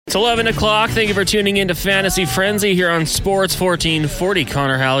It's 11 o'clock. Thank you for tuning in to Fantasy Frenzy here on Sports 1440.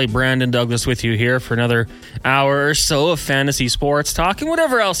 Connor Halley, Brandon Douglas with you here for another hour or so of fantasy sports talk and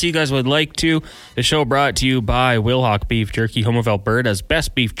whatever else you guys would like to. The show brought to you by Wilhauk Beef Jerky, home of Alberta's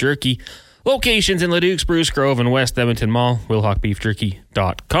best beef jerky. Locations in Leduc, Spruce Grove, and West Edmonton Mall.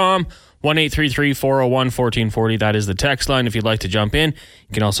 WilhaukBeefJerky.com. 1-833-401-1440. That is the text line if you'd like to jump in.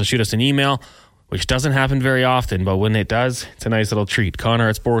 You can also shoot us an email, which doesn't happen very often, but when it does, it's a nice little treat. Connor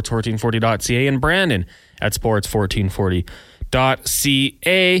at sports1440.ca and Brandon at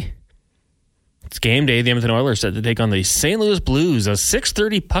sports1440.ca. It's game day. The Edmonton Oilers set to take on the St. Louis Blues, a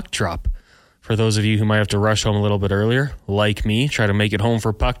 6:30 puck drop. For those of you who might have to rush home a little bit earlier, like me, try to make it home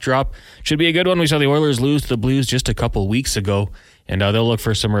for puck drop. Should be a good one. We saw the Oilers lose to the Blues just a couple weeks ago, and they'll look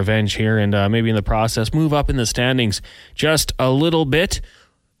for some revenge here and maybe in the process move up in the standings just a little bit.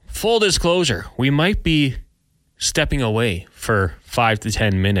 Full disclosure, we might be stepping away for 5 to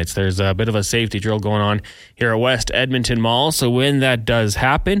 10 minutes. There's a bit of a safety drill going on here at West Edmonton Mall, so when that does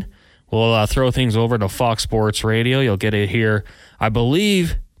happen, we'll throw things over to Fox Sports Radio. You'll get it here, I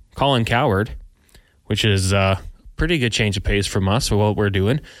believe, Colin Coward, which is a pretty good change of pace from us for what we're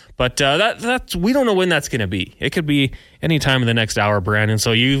doing. But that's we don't know when that's going to be. It could be any time in the next hour, Brandon.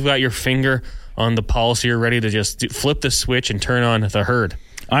 So you've got your finger on the pulse here, ready to just flip the switch and turn on the herd.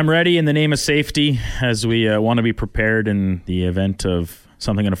 I'm ready in the name of safety as we want to be prepared in the event of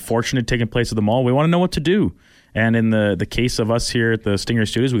something unfortunate taking place at the mall. We want to know what to do. And in the case of us here at the Stinger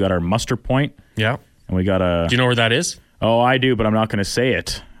Studios, we got our muster point. Yeah. And we got a... Do you know where that is? Oh, I do, but I'm not going to say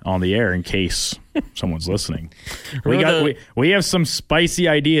it on the air in case someone's listening. We have some spicy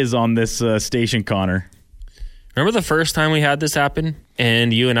ideas on this station, Connor. Remember the first time we had this happen?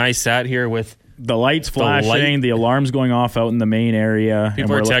 And you and I sat here with... The lights flashing, the alarms going off out in the main area.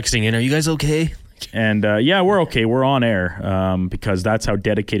 People are texting in, are you guys okay? And yeah, we're okay. We're on air because that's how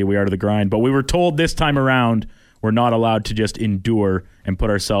dedicated we are to the grind. But we were told this time around we're not allowed to just endure and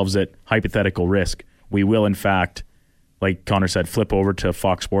put ourselves at hypothetical risk. We will, in fact, like Connor said, flip over to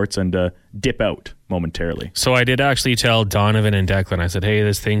Fox Sports and dip out momentarily. So I did actually tell Donovan and Declan, I said, hey,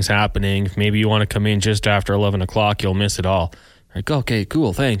 this thing's happening. Maybe you want to come in just after 11 o'clock. You'll miss it all. Like, okay,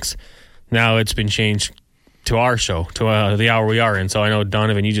 cool, thanks. Now it's been changed to our show, to the hour we are in. So I know,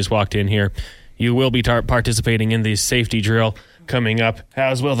 Donovan, you just walked in here. You will be participating in the safety drill coming up,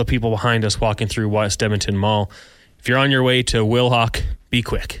 as will the people behind us walking through West Edmonton Mall. If you're on your way to Wilhauk, be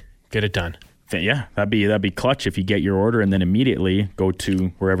quick. Get it done. Yeah, that'd be clutch if you get your order and then immediately go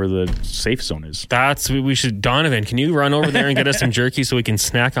to wherever the safe zone is. We should. Donovan, can you run over there and get us some jerky so we can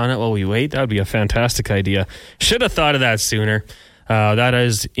snack on it while we wait? That would be a fantastic idea. Should have thought of that sooner. That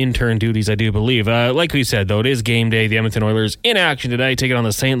is intern duties, I do believe. Like we said, though, it is game day. The Edmonton Oilers in action tonight, taking on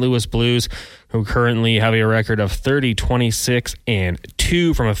the St. Louis Blues, who currently have a record of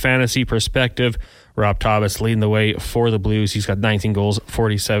 30-26-2 from a fantasy perspective. Rob Thomas leading the way for the Blues. He's got 19 goals,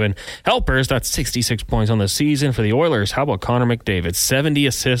 47 helpers. That's 66 points on the season for the Oilers. How about Connor McDavid? 70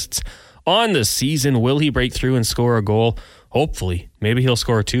 assists on the season. Will he break through and score a goal? Hopefully. Maybe he'll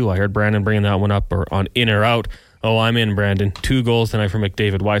score two. I heard Brandon bringing that one up or on in or out. Oh, I'm in, Brandon. 2 goals tonight for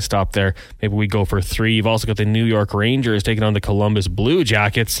McDavid. Why stop there? Maybe we go for 3. You've also got the New York Rangers taking on the Columbus Blue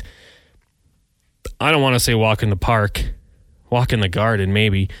Jackets. I don't want to say walk in the park. Walk in the garden,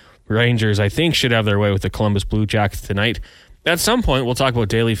 maybe. Rangers, I think, should have their way with the Columbus Blue Jackets tonight. At some point, we'll talk about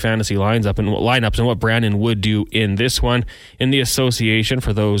daily fantasy lineups and what Brandon would do in this one. In the association,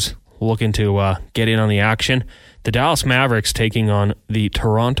 for those looking to get in on the action, the Dallas Mavericks taking on the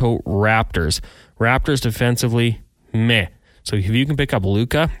Toronto Raptors. Raptors defensively, meh. So if you can pick up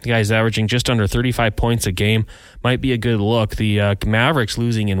Luka, the guy's averaging just under 35 points a game, might be a good look. The Mavericks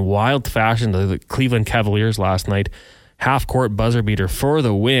losing in wild fashion to the Cleveland Cavaliers last night. Half-court buzzer beater for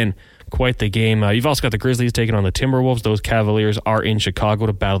the win. Quite the game. You've also got the Grizzlies taking on the Timberwolves. Those Cavaliers are in Chicago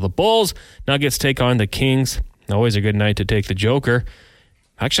to battle the Bulls. Nuggets take on the Kings. Always a good night to take the Joker.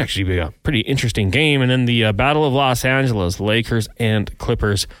 Actually be a pretty interesting game. And then the Battle of Los Angeles, Lakers and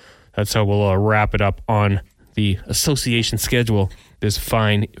Clippers. That's how we'll wrap it up on the association schedule this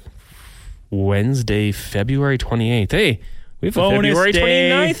fine Wednesday, February 28th. Hey, we have February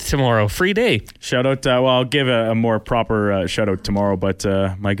 29th tomorrow. Free day. Shout out, I'll give a more proper shout out tomorrow, but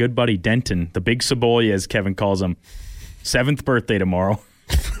my good buddy Denton, the big Cebolla, as Kevin calls him, 7th birthday tomorrow.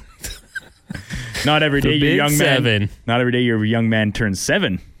 Not every day your young man. Not every day your young man turns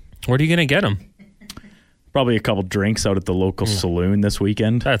 7. What are you going to get him? Probably a couple drinks out at the local saloon this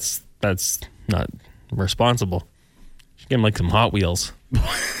weekend. That's not responsible. Should get him like some Hot Wheels.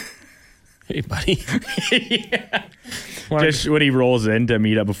 Hey, buddy. Yeah. Just when he rolls in to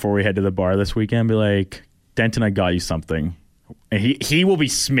meet up before we head to the bar this weekend, be like, Denton, I got you something. He will be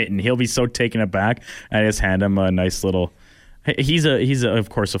smitten. He'll be so taken aback. I just hand him a nice little. He's of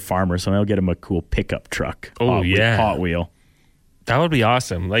course a farmer, so I'll get him a cool pickup truck. Oh, Hot Wheel. That would be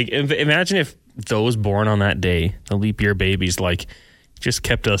awesome. Like, imagine if those born on that day, the leap year babies, like, just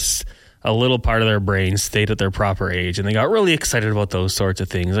kept us a little part of their brain stayed at their proper age, and they got really excited about those sorts of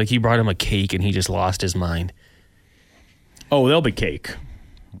things. Like, he brought him a cake, and he just lost his mind. Oh, there'll be cake.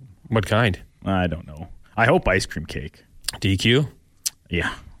 What kind? I don't know. I hope ice cream cake. DQ?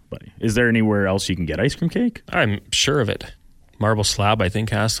 Yeah, buddy. Is there anywhere else you can get ice cream cake? I'm sure of it. Marble Slab, I think,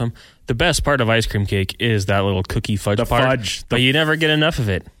 has some. The best part of ice cream cake is that little cookie fudge part. But you never get enough of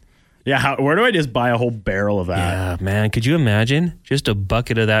it. Yeah, where do I just buy a whole barrel of that? Yeah, man. Could you imagine? Just a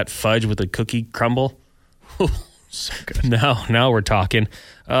bucket of that fudge with a cookie crumble? So good. Now we're talking.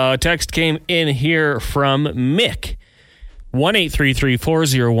 Text came in here from Mick.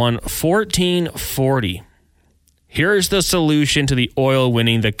 1-833-401-1440. Here's the solution to the Oil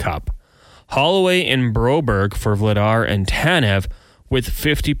winning the Cup. Holloway and Broberg for Vladar and Tanev with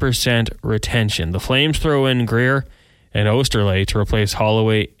 50% retention. The Flames throw in Greer and Osterley to replace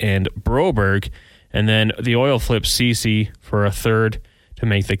Holloway and Broberg, and then the Oil flips Ceci for a third to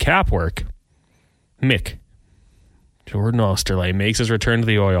make the cap work. Mick. Jordan Osterley makes his return to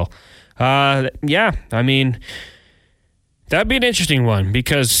the Oil. Yeah, I mean, that'd be an interesting one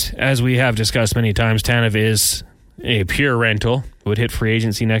because, as we have discussed many times, Tanev is a pure rental, would hit free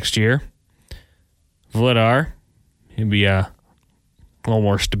agency next year. Vladar, it'd be a little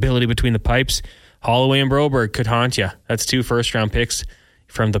more stability between the pipes. Holloway and Broberg could haunt you. That's 2 first-round picks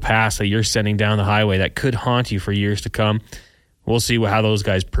from the past that you're sending down the highway that could haunt you for years to come. We'll see how those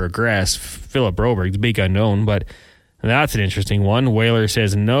guys progress. Philip Broberg's big unknown, but that's an interesting one. Whaler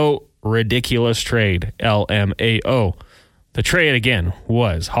says, no ridiculous trade, LMAO. The trade, again,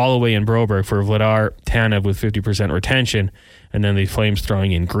 was Holloway and Broberg for Vladar, Tanev with 50% retention, and then the Flames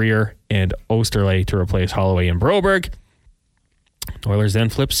throwing in Greer and Osterley to replace Holloway and Broberg. Oilers then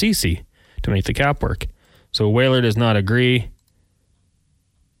flip Ceci to make the cap work. So Whaler does not agree.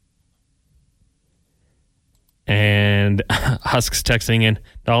 And Husks texting in,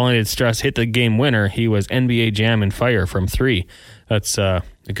 not only did Struss hit the game winner, he was NBA Jam and Fire from 3. That's a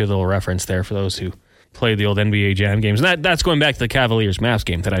good little reference there for those who played the old NBA Jam games. And that's going back to the Cavaliers-Mavs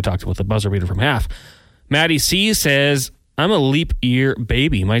game that I talked about, the buzzer beater from half. Maddie C says, I'm a leap year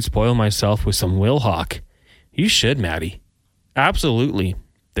baby. Might spoil myself with some Wilhock. You should, Maddie. Absolutely.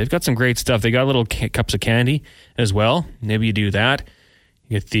 They've got some great stuff. They got little cups of candy as well. Maybe you do that.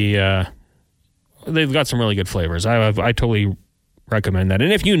 You get the... they've got some really good flavors. I totally recommend that.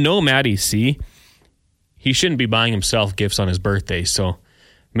 And if you know Maddie C, he shouldn't be buying himself gifts on his birthday. So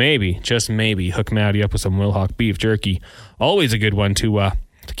maybe, just maybe, hook Maddie up with some Wilhock beef jerky. Always a good one to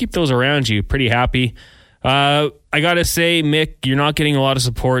keep those around you. Pretty happy. I got to say, Mick, you're not getting a lot of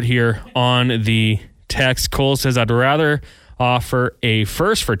support here on the text. Cole says, I'd rather offer a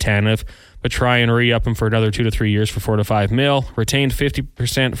first for Tanev, but try and re-up him for another 2 to 3 years for $4 to $5 million. Retained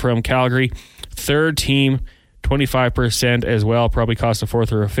 50% from Calgary. Third team, 25% as well. Probably cost a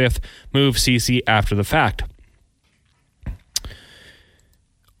 4th or a 5th. Move Ceci after the fact.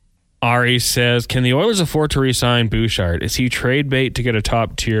 Ari says, can the Oilers afford to re-sign Bouchard? Is he trade bait to get a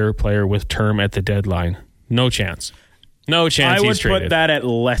top-tier player with term at the deadline? No chance. No chance I he's traded. would put that at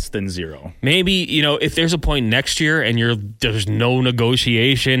less than 0. Maybe, if there's a point next year and there's no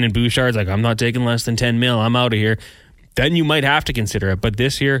negotiation and Bouchard's like, I'm not taking less than 10 mil, I'm out of here, then you might have to consider it. But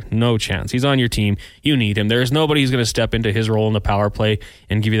this year, no chance. He's on your team. You need him. There's nobody who's going to step into his role in the power play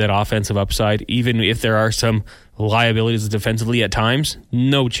and give you that offensive upside, even if there are some liabilities defensively at times.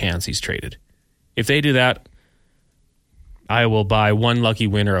 No chance he's traded. If they do that, I will buy one lucky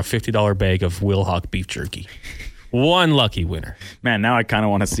winner a $50 bag of Wilhock beef jerky. One lucky winner. Man, now I kind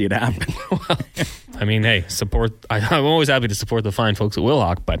of want to see it happen. Well, I mean, hey, I'm always happy to support the fine folks at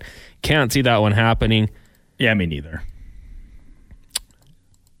Wilhock, but can't see that one happening. Yeah, me neither.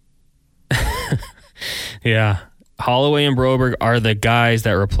 Yeah. Holloway and Broberg are the guys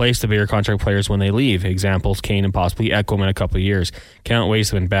that replace the bigger contract players when they leave. Examples, Kane and possibly Ekholm in a couple of years. Can't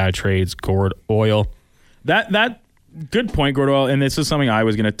waste them in bad trades. Gord Oil. That good point, Gord Oil. And this is something I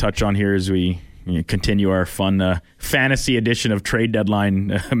was going to touch on here as we continue our fun fantasy edition of Trade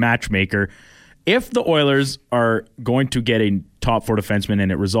Deadline Matchmaker. If the Oilers are going to get a top 4 defenseman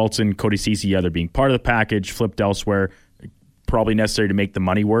and it results in Cody Ceci either being part of the package, flipped elsewhere, probably necessary to make the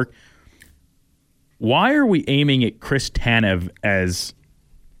money work, why are we aiming at Chris Tanev as,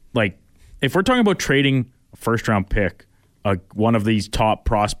 like, if we're talking about trading a first-round pick, one of these top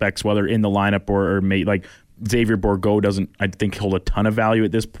prospects, whether in the lineup or like Xavier Bourgault doesn't, I think, hold a ton of value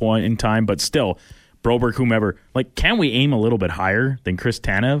at this point in time, but still, Broberg, whomever. Like, can we aim a little bit higher than Chris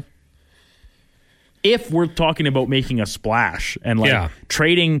Tanev? If we're talking about making a splash and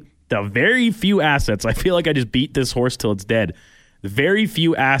trading the very few assets, I feel like I just beat this horse till it's dead. The very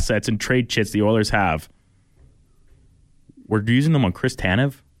few assets and trade chits the Oilers have, we're using them on Chris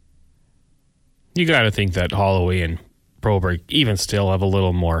Tanev. You got to think that Holloway and Broberg even still have a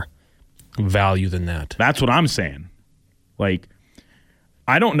little more value than that. That's what I'm saying. Like,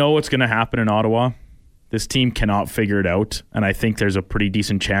 I don't know what's going to happen in Ottawa. This team cannot figure it out, and I think there's a pretty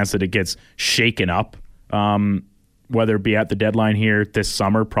decent chance that it gets shaken up, whether it be at the deadline here this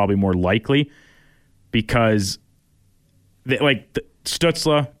summer, probably more likely, because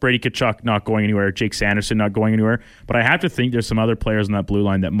Stützle, Brady Tkachuk not going anywhere, Jake Sanderson not going anywhere, but I have to think there's some other players on that blue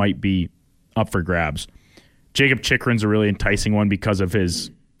line that might be up for grabs. Jacob Chychrun's a really enticing one because of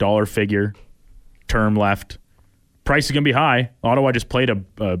his dollar figure, term left. Price is going to be high. Ottawa just played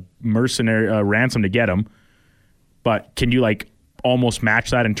a mercenary ransom to get him. But can you almost match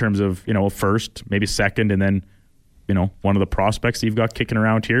that in terms of, a first, maybe second, and then, one of the prospects that you've got kicking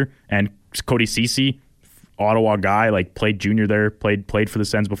around here? And Cody Ceci, Ottawa guy, played junior there, played for the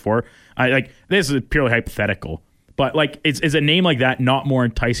Sens before. This is purely hypothetical. But is a name like that not more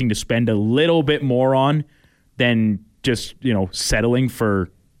enticing to spend a little bit more on than just, settling for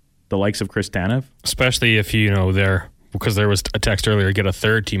the likes of Chris Tanev? Especially if, because there was a text earlier, get a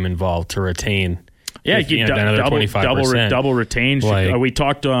third team involved to retain. Yeah, you another 25%. Double retain. We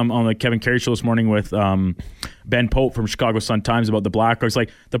talked on the Kevin Carey show this morning with Ben Pope from Chicago Sun-Times about the Blackhawks.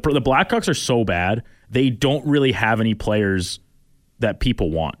 The Blackhawks are so bad, they don't really have any players that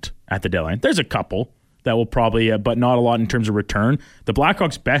people want at the deadline. There's a couple that will probably, but not a lot in terms of return. The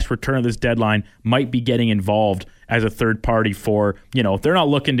Blackhawks' best return of this deadline might be getting involved as a third party for, they're not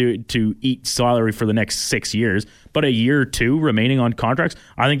looking to eat salary for the next 6 years, but a year or two remaining on contracts,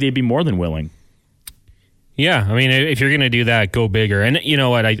 I think they'd be more than willing. Yeah, I mean, if you're going to do that, go bigger. And you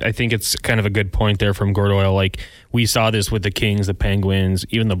know what? I think it's kind of a good point there from Gord Oil. We saw this with the Kings, the Penguins,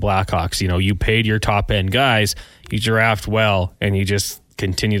 even the Blackhawks. You paid your top-end guys, you draft well, and you just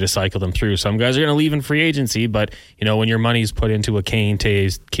continue to cycle them through. Some guys are going to leave in free agency, but, when your money's put into a Kane,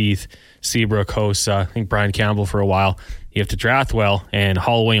 Taves, Keith, Seabrook, Hossa, I think Brian Campbell for a while, you have to draft well, and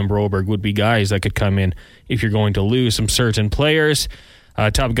Holloway and Broberg would be guys that could come in if you're going to lose some certain players.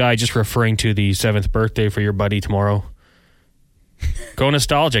 Top guy, just referring to the 7th birthday for your buddy tomorrow. Go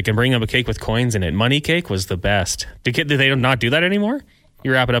nostalgic and bring up a cake with coins in it. Money cake was the best. Do they not do that anymore?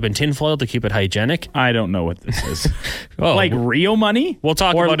 You wrap it up in tinfoil to keep it hygienic? I don't know what this is. Real money? We'll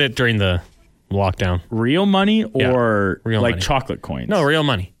talk about it during the lockdown. Real money or real money. Chocolate coins? No, real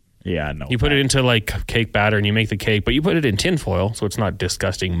money. Yeah, no. You put it into cake batter and you make the cake, but you put it in tinfoil so it's not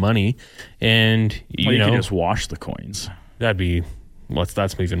disgusting money. And you can just wash the coins. That'd be...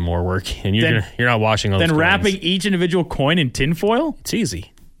 that's even more work, and you're not washing all those coins. Then wrapping coins. Each individual coin in tinfoil? It's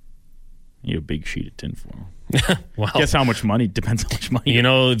easy. You have a big sheet of tinfoil. Well, guess how much money? Depends how much money.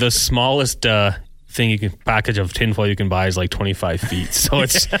 The smallest package of tinfoil you can buy is 25 feet. So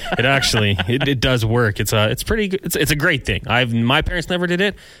it does work. It's pretty good. It's a great thing. My parents never did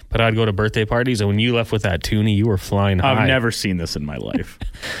it, but I'd go to birthday parties, and when you left with that toonie, you were flying high. I've never seen this in my life.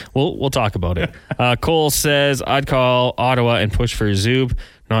 We'll talk about it. Cole says, I'd call Ottawa and push for Zub.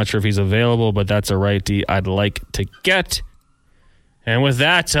 Not sure if he's available, but that's a righty I'd like to get. And with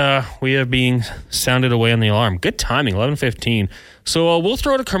that, we are being sounded away on the alarm. Good timing, 11:15. So we'll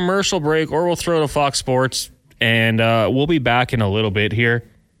throw it a commercial break, or we'll throw it to Fox Sports, and we'll be back in a little bit here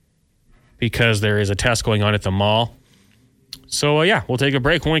because there is a test going on at the mall. So, we'll take a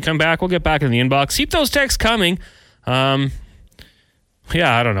break. When we come back, we'll get back in the inbox. Keep those texts coming.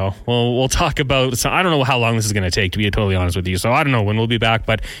 I don't know. We'll talk about... So I don't know how long this is going to take, to be totally honest with you. So I don't know when we'll be back.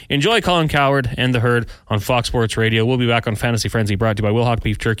 But enjoy Colin Cowherd and The Herd on Fox Sports Radio. We'll be back on Fantasy Frenzy, brought to you by Wilhauk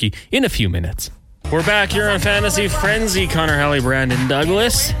Beef Jerky, in a few minutes. We're back here on Fantasy Frenzy. Connor Halley, Brandon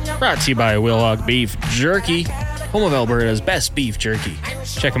Douglas. Brought to you by Wilhauk Beef Jerky, home of Alberta's best beef jerky.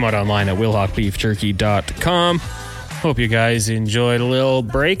 Check them out online at wilhaukbeefjerky.com. Hope you guys enjoyed a little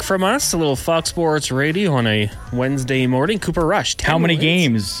break from us, a little Fox Sports Radio on a Wednesday morning. Cooper Rush. How many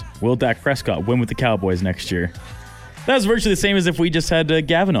games will Dak Prescott win with the Cowboys next year? That was virtually the same as if we just had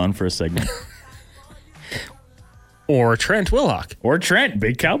Gavin on for a segment. Or Trent Wilhock. Or Trent,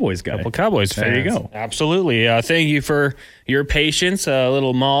 big Cowboys guy. Couple Cowboys fans. There you go. Absolutely. Thank you for your patience. A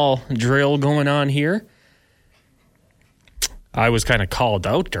little mall drill going on here. I was kind of called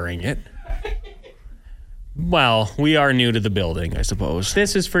out during it. Well, we are new to the building, I suppose.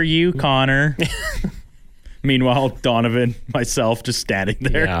 This is for you, Connor. Meanwhile, Donovan, myself, just standing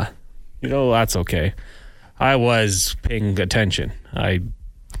there. Yeah. That's okay. I was paying attention.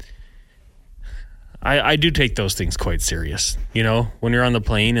 I do take those things quite serious. You know, when you're on the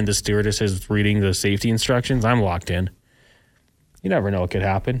plane and the stewardess is reading the safety instructions, I'm locked in. You never know what could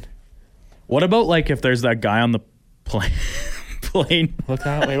happen. What about like if there's that guy on the plane? Look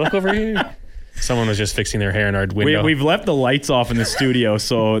that way. Look over here. Someone was just fixing their hair in our window. We've left the lights off in the studio,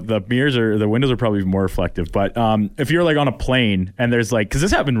 so the windows are probably more reflective. But if you're like on a plane and there's like, because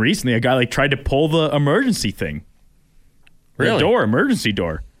this happened recently, a guy like tried to pull the emergency thing. Really? The emergency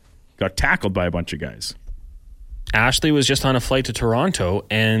door. Got tackled by a bunch of guys. Ashley was just on a flight to Toronto,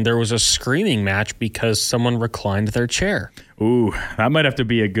 and there was a screaming match because someone reclined their chair. Ooh, that might have to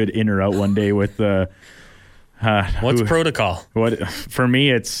be a good in or out one day with the... What's protocol? For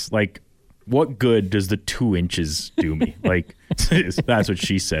me, it's like... What good does the 2 inches do me? Like, that's what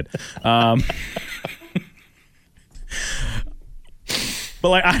she said. But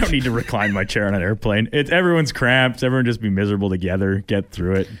like, I don't need to recline my chair on an airplane. Everyone's cramped. Everyone just be miserable together. Get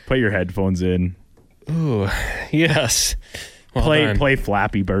through it. Put your headphones in. Ooh, yes. Well play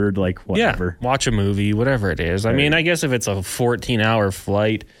Flappy Bird, like whatever. Yeah, watch a movie, whatever it is. I mean, I guess if it's a 14-hour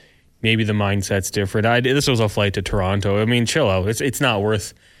flight, maybe the mindset's different. This was a flight to Toronto. I mean, chill out. It's not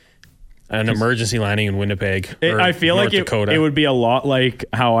worth an emergency landing in Winnipeg. I feel North like Dakota. it would be a lot like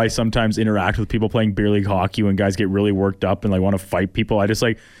how I sometimes interact with people playing beer league hockey when guys get really worked up and like want to fight people. I just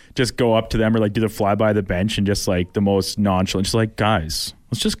go up to them or like do the fly by the bench and just like the most nonchalant, just like, guys,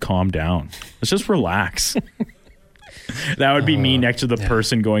 let's just calm down. Let's just relax. That would be me next to the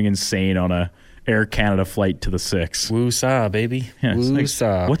person going insane on a Air Canada flight to the 6. Woo-saw, baby. Yeah,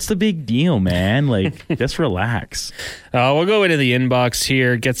 Woo-saw. Like, what's the big deal, man? Like, just relax. We'll go into the inbox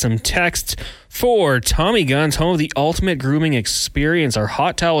here, get some texts for Tommy Guns, home of the ultimate grooming experience. Our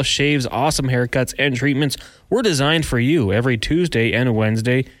hot towel shaves, awesome haircuts, and treatments were designed for you. Every Tuesday and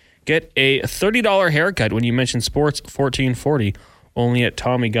Wednesday, get a $30 haircut when you mention Sports 1440, only at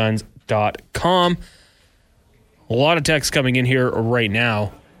TommyGuns.com. A lot of texts coming in here right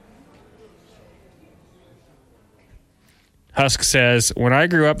now. Husk says, when I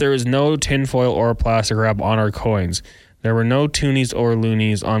grew up, there was no tinfoil or plastic wrap on our coins. There were no toonies or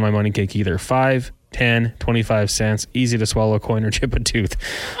loonies on my money cake either. 5, 10, 25 cents, easy to swallow a coin or chip a tooth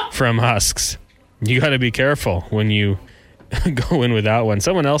from Husks. You got to be careful when you go in with that one.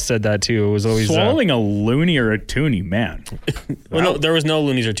 Someone else said that too. It was always swallowing a loonie or a toonie, man. Well, no, there was no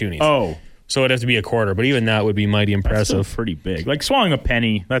loonies or toonies. Oh. So it'd have to be a quarter, but even that would be mighty impressive. That's still pretty big. Like swallowing a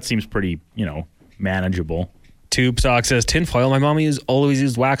penny, that seems pretty, manageable. Tube Sock says, tinfoil. My mom always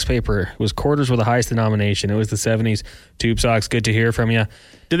used wax paper. It was quarters were the highest denomination. It was the 70s. Tube Socks, good to hear from you.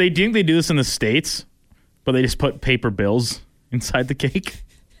 Do they think they do this in the States, but they just put paper bills inside the cake?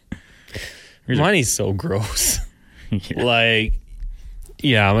 Money's so gross. Yeah. Like,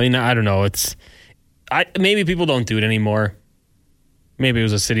 yeah, I mean, I don't know. Maybe people don't do it anymore. Maybe it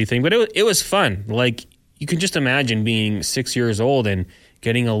was a city thing, but it was fun. Like, you can just imagine being 6 years old and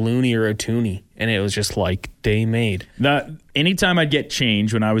getting a loony or a toonie, and it was just like day made. Anytime I'd get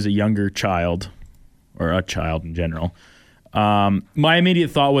change when I was a younger child, or a child in general, my immediate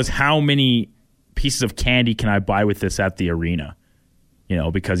thought was, how many pieces of candy can I buy with this at the arena?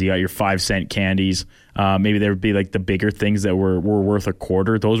 Because you got your 5-cent candies. Maybe there would be like the bigger things that were worth a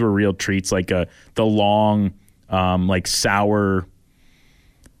quarter. Those were real treats, like the long, like sour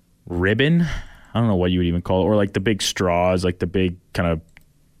ribbon. I don't know what you would even call it, or like the big straws, like the big kind of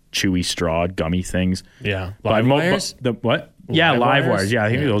chewy straw gummy things. Yeah, live wires. What? Yeah, live wires. Yeah, I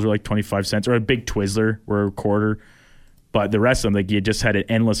think Yeah. those were like 25 cents, or a big Twizzler were a quarter. But the rest of them, like you just had an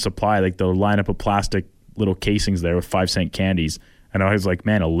endless supply. Like they'll line up of plastic little casings there with 5-cent candies, and I was like,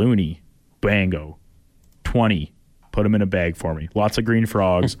 man, a loony, bango, 20. Put them in a bag for me. Lots of green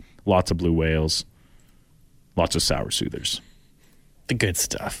frogs, lots of blue whales, lots of sour soothers. The good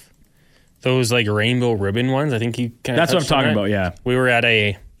stuff. Those like rainbow ribbon ones, I think you kind of. That's what I'm talking about. Yeah, we were at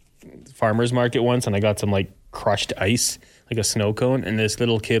a farmer's market once, and I got some like crushed ice, like a snow cone, and this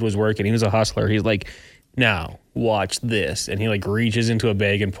little kid was working. He was a hustler. He's like, "Now watch this," and he like reaches into a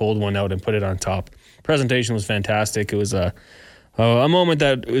bag and pulled one out and put it on top. Presentation was fantastic. It was a moment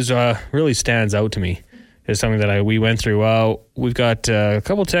that was really stands out to me. It's something that we went through. We've got a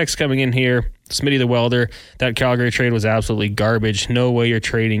couple texts coming in here. Smitty the Welder, that Calgary trade was absolutely garbage. No way you're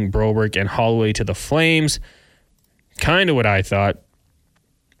trading Broberg and Holloway to the Flames. Kind of what I thought.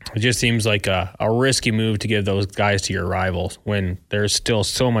 It just seems like a risky move to give those guys to your rivals when there's still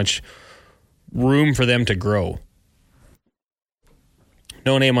so much room for them to grow.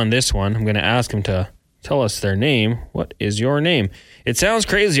 No name on this one. I'm going to ask him to tell us their name. What is your name? It sounds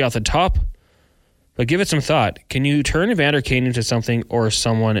crazy off the top, but give it some thought. Can you turn Evander Kane into something or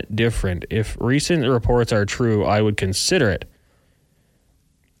someone different? If recent reports are true, I would consider it.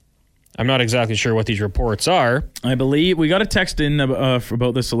 I'm not exactly sure what these reports are. I believe we got a text in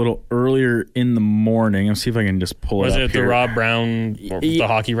about this a little earlier in the morning. I'll see if I can just pull it up. Was it here. the Rob Brown, the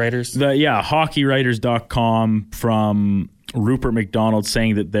hockey writers? Hockeywriters.com from Rupert McDonald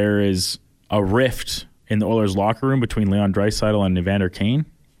saying that there is a rift in the Oilers locker room between Leon Draisaitl and Evander Kane.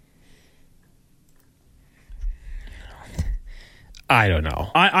 I don't know.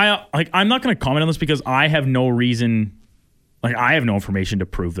 I'm not going to comment on this because I have no reason, I have no information to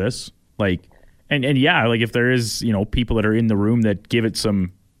prove this. And if there is, people that are in the room that give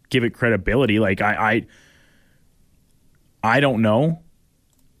it credibility, I don't know.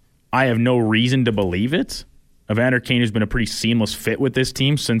 I have no reason to believe it. Evander Kane has been a pretty seamless fit with this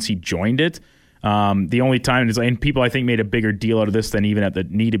team since he joined it. The only time is, and people I think made a bigger deal out of this than even at the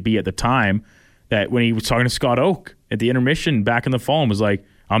need to be at the time, that when he was talking to Scott Oak at the intermission back in the fall and was like,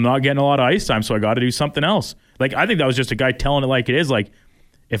 I'm not getting a lot of ice time, so I got to do something else. I think that was just a guy telling it like it is.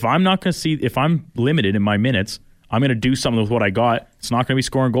 If I'm limited in my minutes, I'm going to do something with what I got. It's not going to be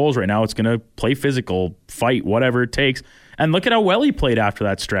scoring goals right now. It's going to play physical, fight, whatever it takes. And look at how well he played after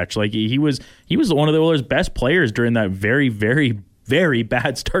that stretch. He was one of the Oilers' best players during that very, very, very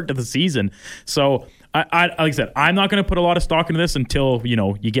bad start to the season. So, like I said, I'm not going to put a lot of stock into this until,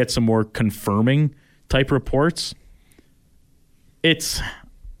 you get some more confirming type reports.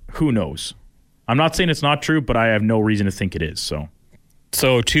 Who knows? I'm not saying it's not true, but I have no reason to think it is. So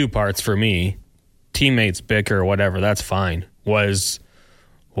 2 parts for me. Teammates bicker or whatever, that's fine. Was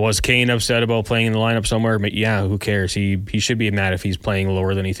Kane upset about playing in the lineup somewhere? Yeah, who cares? He should be mad if he's playing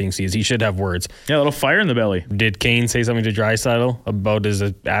lower than he thinks he is. He should have words. Yeah, a little fire in the belly. Did Kane say something to Draisaitl about his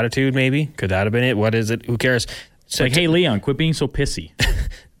attitude, maybe? Could that have been it? What is it? Who cares? Hey, Leon, quit being so pissy.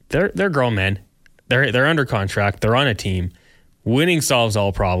 They're grown men. They're under contract. They're on a team. Winning solves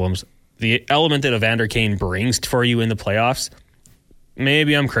all problems. The element that Evander Kane brings for you in the playoffs,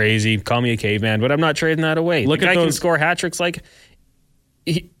 maybe I'm crazy. Call me a caveman, but I'm not trading that away. The guy can score hat tricks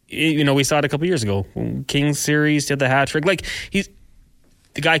we saw it a couple years ago. Kings series did the hat trick.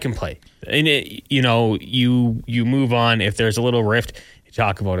 The guy can play. And you move on. If there's a little rift, you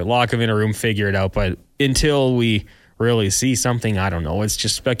talk about it. Lock him in a room, figure it out. But until really see something, I don't know. It's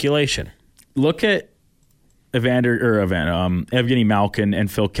just speculation. Look at Evgeny Malkin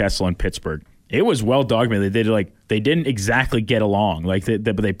and Phil Kessel in Pittsburgh. It was well documented. They didn't exactly get along. But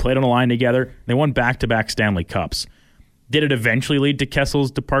they played on a line together. They won back-to-back Stanley Cups. Did it eventually lead to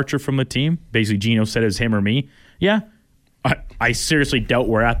Kessel's departure from the team? Basically, Gino said it was him or me. Yeah, I seriously doubt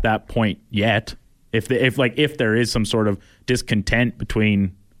we're at that point yet. If there is some sort of discontent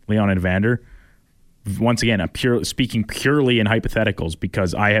between Leon and Evander, once again, I'm speaking purely in hypotheticals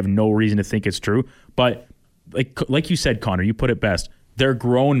because I have no reason to think it's true. But like you said, Connor, you put it best. They're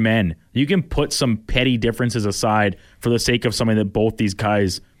grown men. You can put some petty differences aside for the sake of something that both these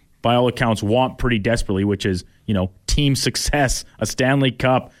guys, by all accounts, want pretty desperately, which is, team success, a Stanley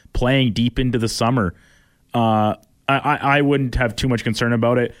Cup, playing deep into the summer. I wouldn't have too much concern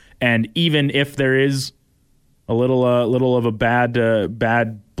about it. And even if there is a little of a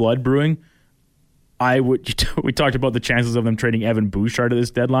bad blood brewing, we talked about the chances of them trading Evan Bouchard at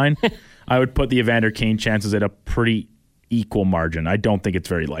this deadline. I would put the Evander Kane chances at a pretty equal margin. I don't think it's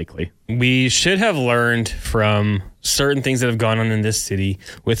very likely. We should have learned from certain things that have gone on in this city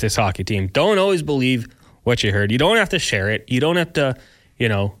with this hockey team. Don't always believe what you heard. You don't have to share it. You don't have to,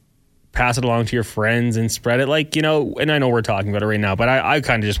 pass it along to your friends and spread it. And I know we're talking about it right now, but I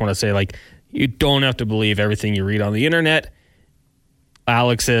kind of just want to say, you don't have to believe everything you read on the internet.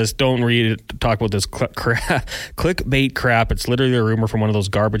 Alex says, don't read it, talk about this clickbait crap. It's literally a rumor from one of those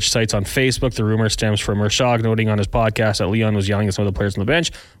garbage sites on Facebook. The rumor stems from Rashog noting on his podcast that Leon was yelling at some of the players on the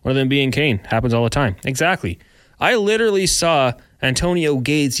bench, one of them being Kane. Happens all the time. Exactly. I literally saw Antonio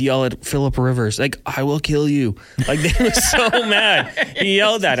Gates yell at Phillip Rivers, I will kill you. They were so mad. He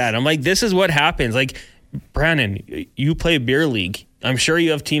yelled that at him. This is what happens. Brandon, you play beer league. I'm sure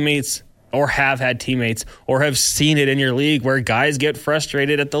you have teammates or have had teammates or have seen it in your league where guys get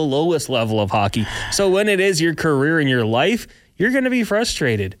frustrated at the lowest level of hockey. So when it is your career and your life, you're going to be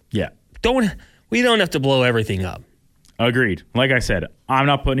frustrated. Yeah. We don't have to blow everything up. Agreed. Like I said, I'm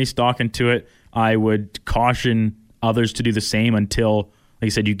not putting any stock into it. I would caution others to do the same until, like I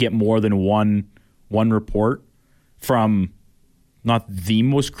said, you get more than one report from not the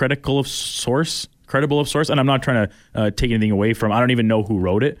most credible of source. And I'm not trying to take anything away from. I don't even know who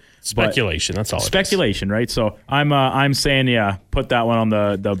wrote it. Speculation. That's all. Speculation, right? So I'm saying, put that one on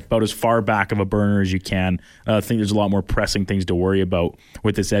the about as far back of a burner as you can. I think there's a lot more pressing things to worry about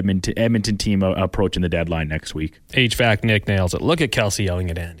with this Edmonton team approaching the deadline next week. HVAC Nick nails it. Look at Kelsey yelling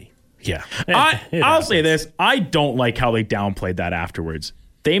at Andy. Yeah. I'll say this. I don't like how they downplayed that afterwards.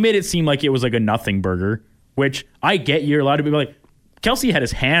 They made it seem like it was like a nothing burger, which I get. You're allowed to be like, Kelsey had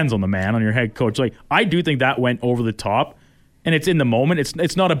his hands on the man, on your head coach. Like, I do think that went over the top, and it's in the moment.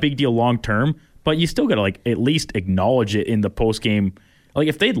 It's not a big deal long term, but you still got to like at least acknowledge it in the post game. Like,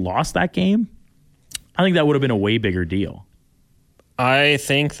 if they'd lost that game, I think that would have been a way bigger deal. I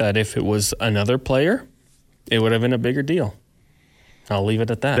think that if it was another player, it would have been a bigger deal. I'll leave it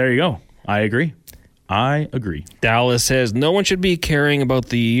at that. There you go. I agree. Dallas says no one should be caring about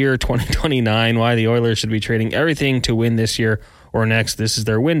the year 2029, why the Oilers should be trading everything to win this year or next. This is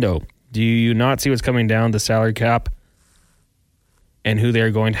their window. Do you not see what's coming down the salary cap and who they're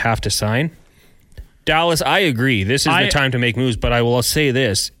going to have to sign? Dallas, I agree. This is the time to make moves, but I will say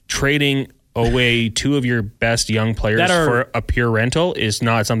this. Trading away two of your best young players for a pure rental is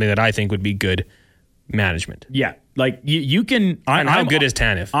not something that I think would be good management. Yeah. Like, you can... How good is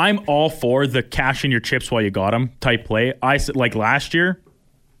Tanev? I'm all for the cash in your chips while you got them type play. I said, like, last year,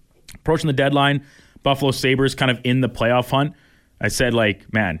 approaching the deadline, Buffalo Sabres kind of in the playoff hunt. I said,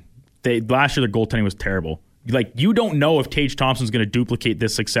 like, man, last year their goaltending was terrible. Like, you don't know if Tage Thompson's going to duplicate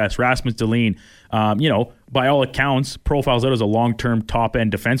this success. Rasmus Dahlin, by all accounts, profiles out as a long-term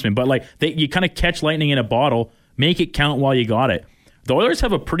top-end defenseman. But, like, you kind of catch lightning in a bottle, make it count while you got it. The Oilers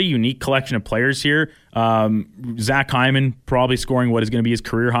have a pretty unique collection of players here. Zach Hyman probably scoring what is going to be his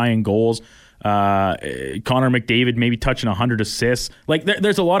career high in goals. Connor McDavid maybe touching 100 assists. Like,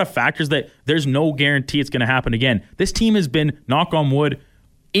 there's a lot of factors that there's no guarantee it's going to happen again. This team has been, knock on wood,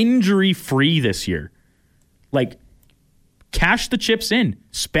 injury-free this year. Like, cash the chips in.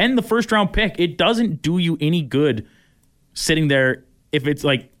 Spend the first-round pick. It doesn't do you any good sitting there if it's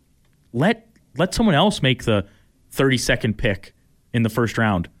like, let someone else make the 32nd pick in the first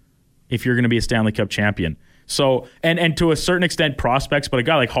round if you're going to be a Stanley Cup champion. So, and to a certain extent prospects, but a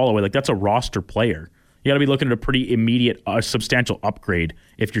guy like Holloway, like, that's a roster player. You got to be looking at a pretty immediate, substantial upgrade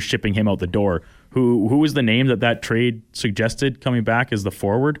if you're shipping him out the door. Who was the name that trade suggested coming back as the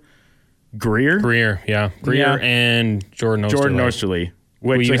forward? Greer? Yeah. Greer and Jordan Osterley.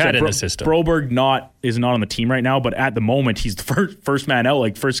 Which you had in the system. Broberg is not on the team right now, but at the moment he's the first man out,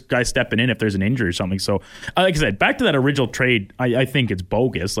 like first guy stepping in if there's an injury or something. So, like I said, back to that original trade, I think it's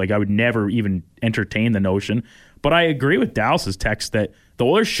bogus. Like, I would never even entertain the notion. But I agree with Dallas's text that the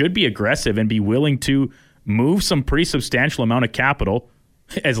Oilers should be aggressive and be willing to move some pretty substantial amount of capital,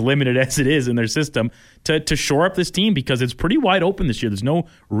 as limited as it is in their system, to shore up this team, because it's pretty wide open this year. There's no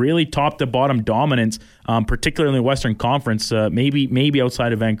really top-to-bottom dominance, particularly in the Western Conference, maybe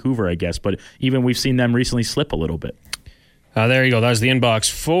outside of Vancouver, I guess. But even we've seen them recently slip a little bit. There you go. That was the inbox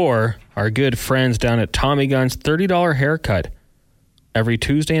for our good friends down at Tommy Gunn's $30 haircut every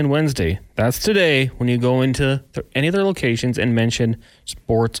Tuesday and Wednesday. That's today when you go into any of their locations and mention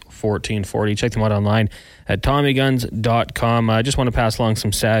Sports 1440. Check them out online at TommyGuns.com. I just want to pass along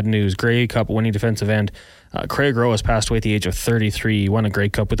some sad news. Grey Cup winning defensive end Craig Rowe has passed away at the age of 33. He won a Grey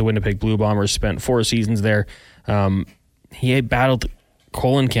Cup with the Winnipeg Blue Bombers, spent 4 seasons there. He battled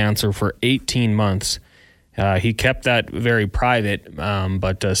colon cancer for 18 months. He kept that very private,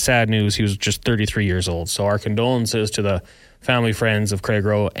 but sad news, he was just 33 years old. So our condolences to the family, friends of Craig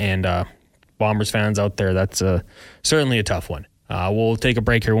Rowe, and Bombers fans out there. That's certainly a tough one. We'll take a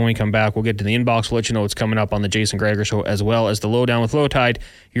break here. When we come back, we'll get to the inbox. We'll let you know what's coming up on the Jason Gregor Show, as well as the Lowdown with Lowtide.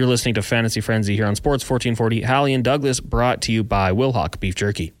 You're listening to Fantasy Frenzy here on Sports 1440. Hallie and Douglas, brought to you by Wilhauk Beef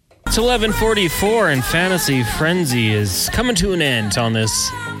Jerky. It's 11:44, and Fantasy Frenzy is coming to an end on this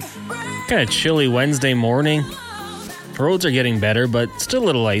kind of chilly Wednesday morning. Roads are getting better, but still a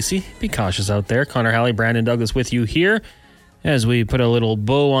little icy. Be cautious out there. Connor, Hallie, Brandon, Douglas with you here as we put a little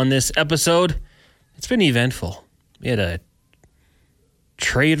bow on this episode. It's been eventful. We had a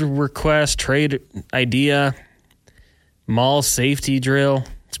trade request, trade idea, mall safety drill.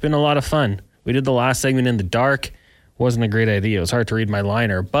 It's been a lot of fun. We did the last segment in the dark. Wasn't a great idea. It was hard to read my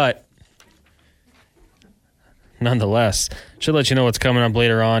liner, but nonetheless, should let you know what's coming up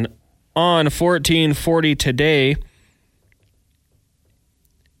later on 1440 today.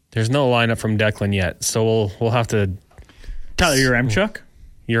 There's no lineup from Declan yet, so we'll have to. Tyler Yaremchuk?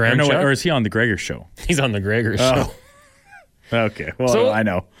 Or is he on the Gregor Show? He's on the Gregor Show. Okay, well, I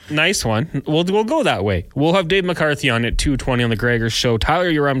know. Nice one. We'll go that way. We'll have Dave McCarthy on at 2:20 on the Gregor Show.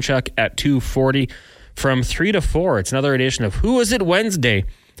 Tyler Yaremchuk at 2:40 from 3 to 4. It's another edition of Who Is It Wednesday.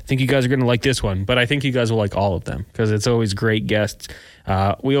 I think you guys are going to like this one, but I think you guys will like all of them because it's always great guests.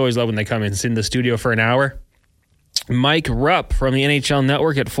 We always love when they come in and sit in the studio for an hour. Mike Rupp from the NHL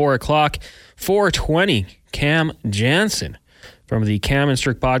Network at 4 o'clock. 4:20, Cam Jansen from the Cam and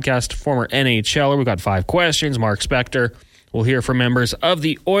Strick podcast, former NHLer. We've got 5 questions. Mark Spector. We'll hear from members of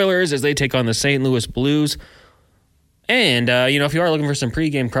the Oilers as they take on the St. Louis Blues. And, if you are looking for some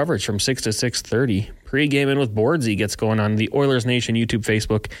pregame coverage from 6 to 6:30, Pre-Gaming with Boardsy gets going on the Oilers Nation YouTube,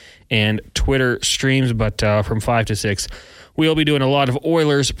 Facebook, and Twitter streams. But from 5 to 6, we'll be doing a lot of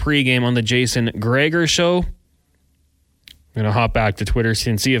Oilers pregame on the Jason Gregor Show. I'm going to hop back to Twitter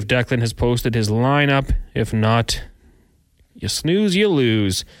and see if Declan has posted his lineup. If not, you snooze, you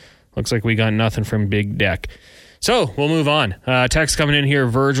lose. Looks like we got nothing from Big Deck. So we'll move on. Text coming in here.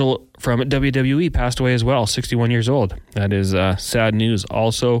 Virgil from WWE passed away as well, 61 years old. That is sad news.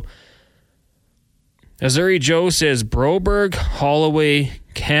 Also, Azuri Joe says Broberg, Holloway,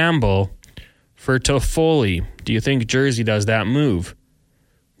 Campbell for Toffoli. Do you think Jersey does that move?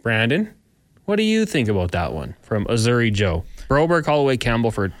 Brandon, what do you think about that one from Azuri Joe? Broberg, Holloway, Campbell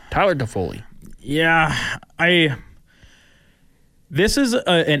for Tyler Toffoli. Yeah, This is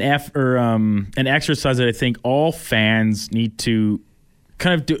an exercise that I think all fans need to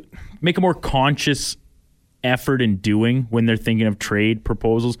kind of make a more conscious effort in doing when they're thinking of trade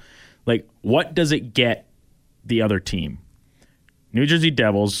proposals. Like, what does it get the other team? New Jersey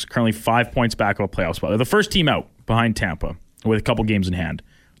Devils currently 5 points back of a playoff spot. They're the first team out behind Tampa with a couple games in hand.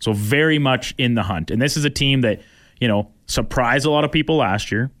 So very much in the hunt. And this is a team that, surprised a lot of people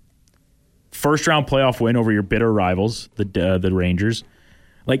last year. First round playoff win over your bitter rivals, the Rangers.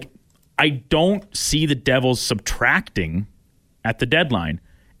 Like, I don't see the Devils subtracting at the deadline.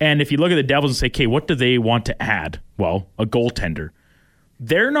 And if you look at the Devils and say, okay, what do they want to add? Well, a goaltender.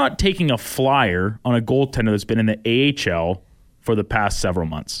 They're not taking a flyer on a goaltender that's been in the AHL for the past several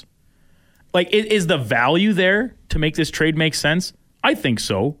months. Like, is the value there to make this trade make sense? I think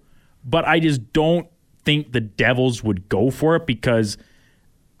so. But I just don't think the Devils would go for it, because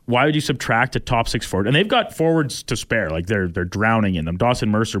why would you subtract a top six forward? And they've got forwards to spare. Like, they're drowning in them. Dawson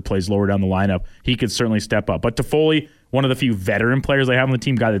Mercer plays lower down the lineup. He could certainly step up. But Toffoli, one of the few veteran players they have on the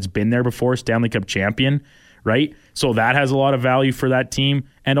team, guy that's been there before, Stanley Cup champion, right? So that has a lot of value for that team.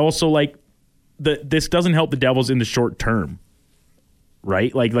 And also, like, this doesn't help the Devils in the short term,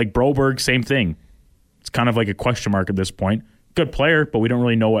 right? Like Broberg, same thing. It's kind of like a question mark at this point. Good player, but we don't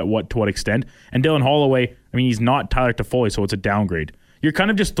really know to what extent. And Dylan Holloway, I mean, he's not Tyler Toffoli, so it's a downgrade. You're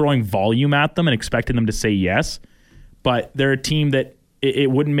kind of just throwing volume at them and expecting them to say yes, but they're a team that it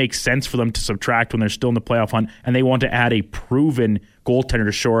wouldn't make sense for them to subtract when they're still in the playoff hunt, and they want to add a proven goaltender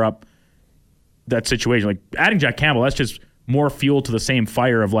to shore up that situation. Like, adding Jack Campbell, that's just more fuel to the same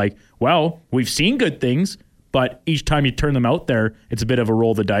fire of, like, well, we've seen good things, but each time you turn them out there, it's a bit of a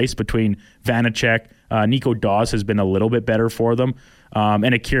roll of the dice between Vanacek. Nico Dawes has been a little bit better for them.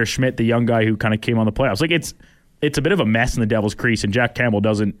 And Akira Schmidt, the young guy who kind of came on the playoffs. Like, it's a bit of a mess in the Devils' crease, and Jack Campbell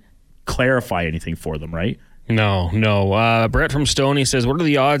doesn't clarify anything for them, right? No. Brett from Stoney says, what are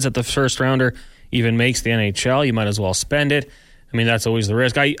the odds that the first rounder even makes the NHL? You might as well spend it. I mean, that's always the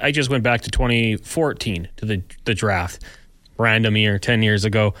risk. I just went back to 2014 to the draft. Random year, 10 years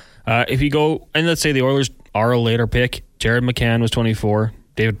ago. If you go, and let's say the Oilers are a later pick, Jared McCann was 24,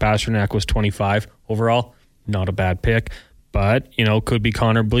 David Pastrnak was 25 overall. Not a bad pick, but, could be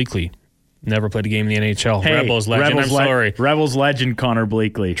Connor Bleakley. Never played a game in the NHL. Hey, Rebels legend, sorry. Rebels legend Connor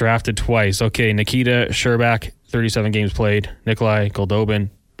Bleakley. Drafted twice. Okay, Nikita Sherbak, 37 games played. Nikolai Goldobin,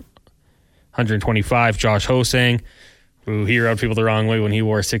 125. Josh Hosang, who he rubbed people the wrong way when he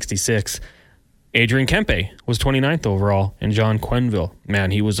wore 66. Adrian Kempe was 29th overall. And John Quenneville, man,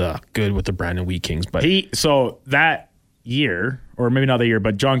 he was good with the Brandon Wheat Kings. But so that year, or maybe not that year,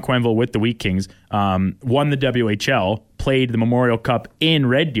 but John Quenneville with the Wheat Kings won the WHL, played the Memorial Cup in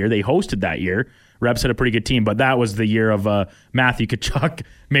Red Deer. They hosted that year. Rebs had a pretty good team, but that was the year of Matthew Tkachuk,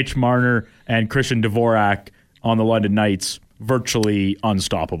 Mitch Marner, and Christian Dvorak on the London Knights, virtually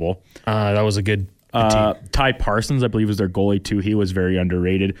unstoppable. That was a good team. Ty Parsons, I believe, was their goalie too. He was very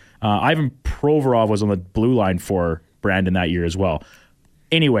underrated. Ivan Provorov was on the blue line for Brandon that year as well.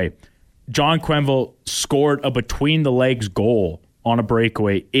 Anyway, John Quenneville scored a between-the-legs goal on a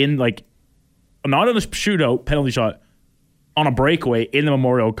breakaway not on a shootout, penalty shot, on a breakaway in the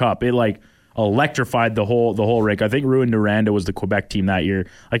Memorial Cup. It, electrified the whole rink. I think Ruin Duranda was the Quebec team that year.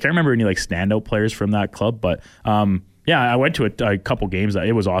 I can't remember any, standout players from that club, but I went to a couple games.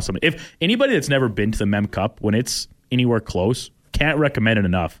 It was awesome. If anybody that's never been to the Mem Cup, when it's anywhere close, can't recommend it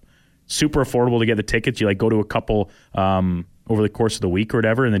enough. Super affordable to get the tickets. You, go to a couple over the course of the week or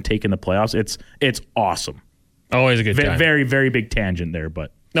whatever, and then take in the playoffs. It's awesome. Always a good time. Very, very big tangent there,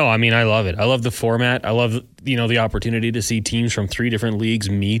 but no, I mean, I love it. I love the format. I love the opportunity to see teams from 3 different leagues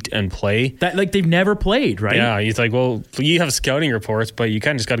meet and play. That they've never played, right? Yeah, it's like, well, you have scouting reports, but you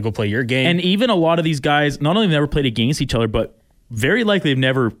kind of just got to go play your game. And even a lot of these guys not only never played against each other, but very likely have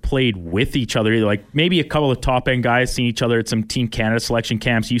never played with each other either. Like maybe a couple of top end guys seen each other at some Team Canada selection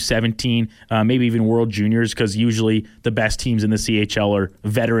camps, U17, maybe even World Juniors, because usually the best teams in the CHL are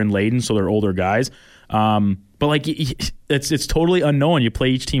veteran laden, so they're older guys. But like it's totally unknown. You play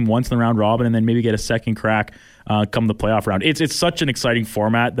each team once in the round robin, and then maybe get a second crack come the playoff round. It's such an exciting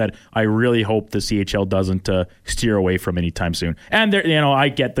format that I really hope the CHL doesn't steer away from anytime soon. And there, I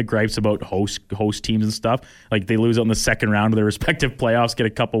get the gripes about host teams and stuff. Like they lose out in the second round of their respective playoffs, get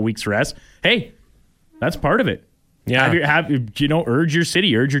a couple weeks rest. Hey, that's part of it. Yeah, urge your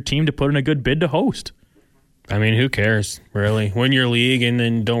city, urge your team to put in a good bid to host. I mean, who cares, really? Win your league and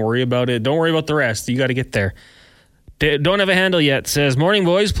then don't worry about it. Don't worry about the rest. You got to get there. Don't have a handle yet. Says, morning,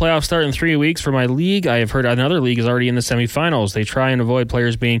 boys. Playoffs start in 3 weeks for my league. I have heard another league is already in the semifinals. They try and avoid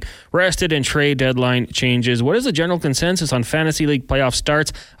players being rested and trade deadline changes. What is the general consensus on fantasy league playoff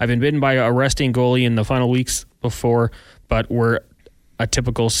starts? I've been bitten by a resting goalie in the final weeks before, but we're a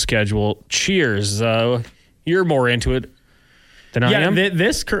typical schedule. Cheers. You're more into it than I am.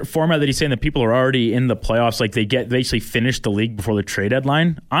 This format that he's saying that people are already in the playoffs, like they actually finish the league before the trade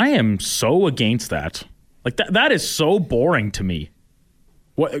deadline. I am so against that. Like that is so boring to me.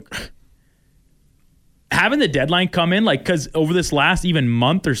 What having the deadline come in, like, because over this last even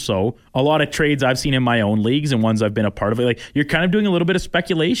month or so, a lot of trades I've seen in my own leagues and ones I've been a part of, like you're kind of doing a little bit of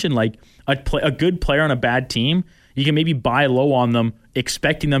speculation. Like a good player on a bad team, you can maybe buy low on them,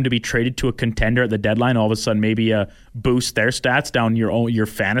 expecting them to be traded to a contender at the deadline. All of a sudden, maybe boost their stats down your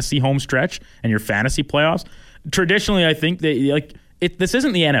fantasy home stretch and your fantasy playoffs. Traditionally, I think that this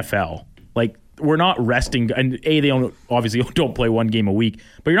isn't the NFL. Like, we're not resting, and they obviously don't play one game a week,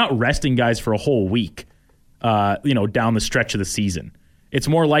 but you're not resting guys for a whole week, down the stretch of the season. It's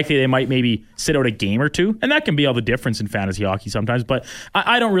more likely they might maybe sit out a game or two, and that can be all the difference in fantasy hockey sometimes. But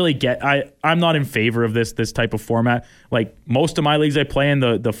I don't really I'm not in favor of this type of format. Like most of my leagues I play in,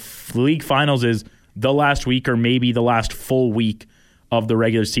 the league finals is the last week or maybe the last full week of the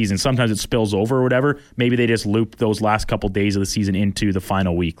regular season. Sometimes it spills over or whatever. Maybe they just loop those last couple days of the season into the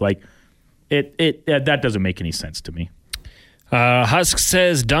final week. Like that doesn't make any sense to me. Husk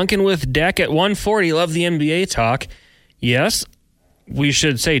says, Duncan with deck at 140. Love the NBA talk. Yes, we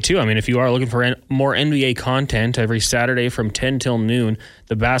should say, too, I mean, if you are looking for more NBA content every Saturday from 10 till noon,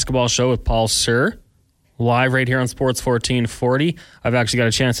 the basketball show with Paul Sir, live right here on Sports 1440. I've actually got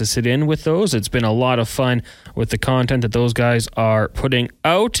a chance to sit in with those. It's been a lot of fun with the content that those guys are putting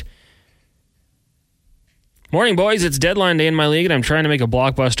out. Morning, boys. It's deadline day in my league, and I'm trying to make a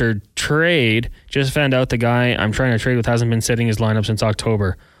blockbuster trade. Just found out the guy I'm trying to trade with hasn't been setting his lineup since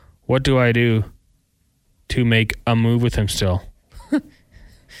October. What do I do to make a move with him still?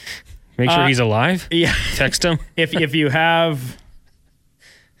 Make sure he's alive? Yeah. Text him? If you have...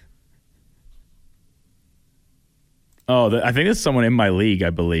 I think this is someone in my league, I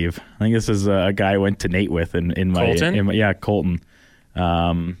believe. I think this is a guy I went to Nate with in my... Colton?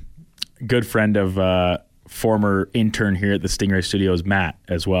 Colton. Good friend of... former intern here at the Stingray Studios, Matt,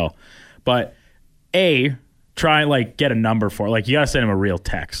 as well. But try and get a number for it. Like, you got to send him a real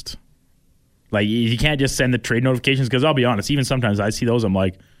text. Like, you can't just send the trade notifications, because I'll be honest, even sometimes I see those, I'm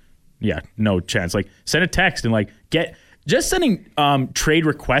like, yeah, no chance. Like, send a text and just sending trade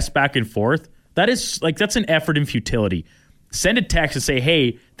requests back and forth, that's an effort in futility. Send a text and say,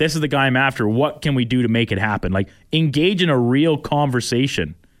 hey, this is the guy I'm after. What can we do to make it happen? Like, engage in a real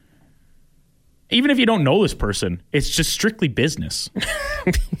conversation. Even if you don't know this person, it's just strictly business.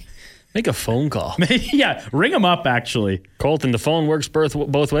 Make a phone call. Yeah, ring him up, actually. Colton, the phone works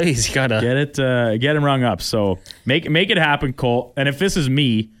both ways. You gotta get him rung up. So make it happen, Colt. And if this is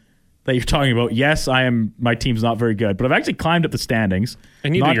me that you're talking about, yes, I am. My team's not very good, but I've actually climbed up the standings.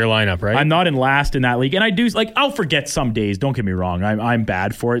 And you do your lineup, right? I'm not in last in that league, and I do I'll forget some days. Don't get me wrong. I'm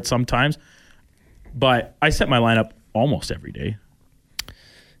bad for it sometimes, but I set my lineup almost every day.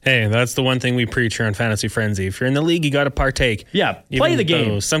 Hey, that's the one thing we preach here on Fantasy Frenzy. If you're in the league, you got to partake. Yeah, play the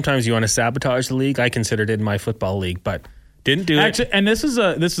game. Sometimes you want to sabotage the league. I considered it in my football league, but didn't do it. And this is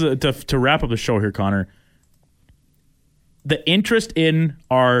to wrap up the show here, Connor. The interest in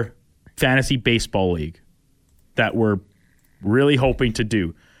our fantasy baseball league that we're really hoping to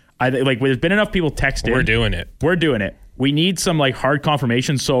do. There's been enough people texting. We're doing it. We need some hard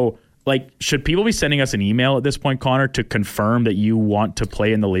confirmation. So. Should people be sending us an email at this point, Connor, to confirm that you want to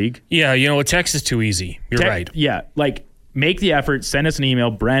play in the league? Yeah, a text is too easy. You're right. Yeah, make the effort. Send us an email,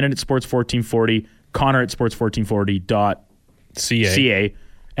 Brandon at Sports1440, Connor at Sports1440.ca.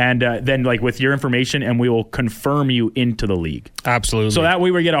 And then with your information, and we will confirm you into the league. Absolutely. So that way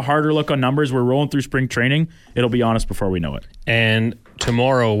we get a harder look on numbers. We're rolling through spring training. It'll be honest before we know it. And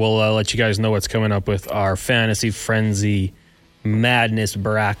tomorrow we'll let you guys know what's coming up with our Fantasy Frenzy Madness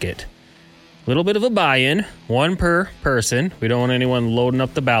bracket. A little bit of a buy-in, one per person. We don't want anyone loading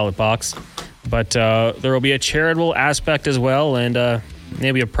up the ballot box. But there will be a charitable aspect as well, and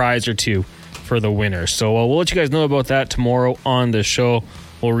maybe a prize or two for the winner. So we'll let you guys know about that tomorrow on the show.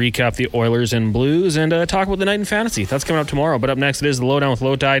 We'll recap the Oilers and Blues and talk about the night in fantasy. That's coming up tomorrow. But up next, it is the Lowdown with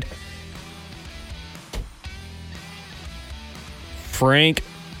Low Tide. Frank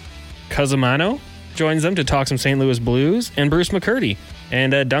Cusimano joins them to talk some St. Louis Blues, and Bruce McCurdy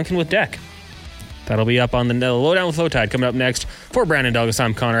and Duncan with Deck. That'll be up on the Lowdown with Low Tide coming up next. For Brandon Douglas,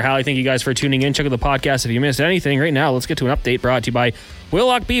 I'm Connor Halley. Thank you guys for tuning in. Check out the podcast if you missed anything. Right now, let's get to an update brought to you by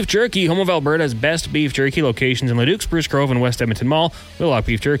Willock Beef Jerky, home of Alberta's best beef jerky, locations in Leduc, Spruce Grove, and West Edmonton Mall.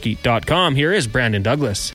 WillockBeefJerky.com. Here is Brandon Douglas.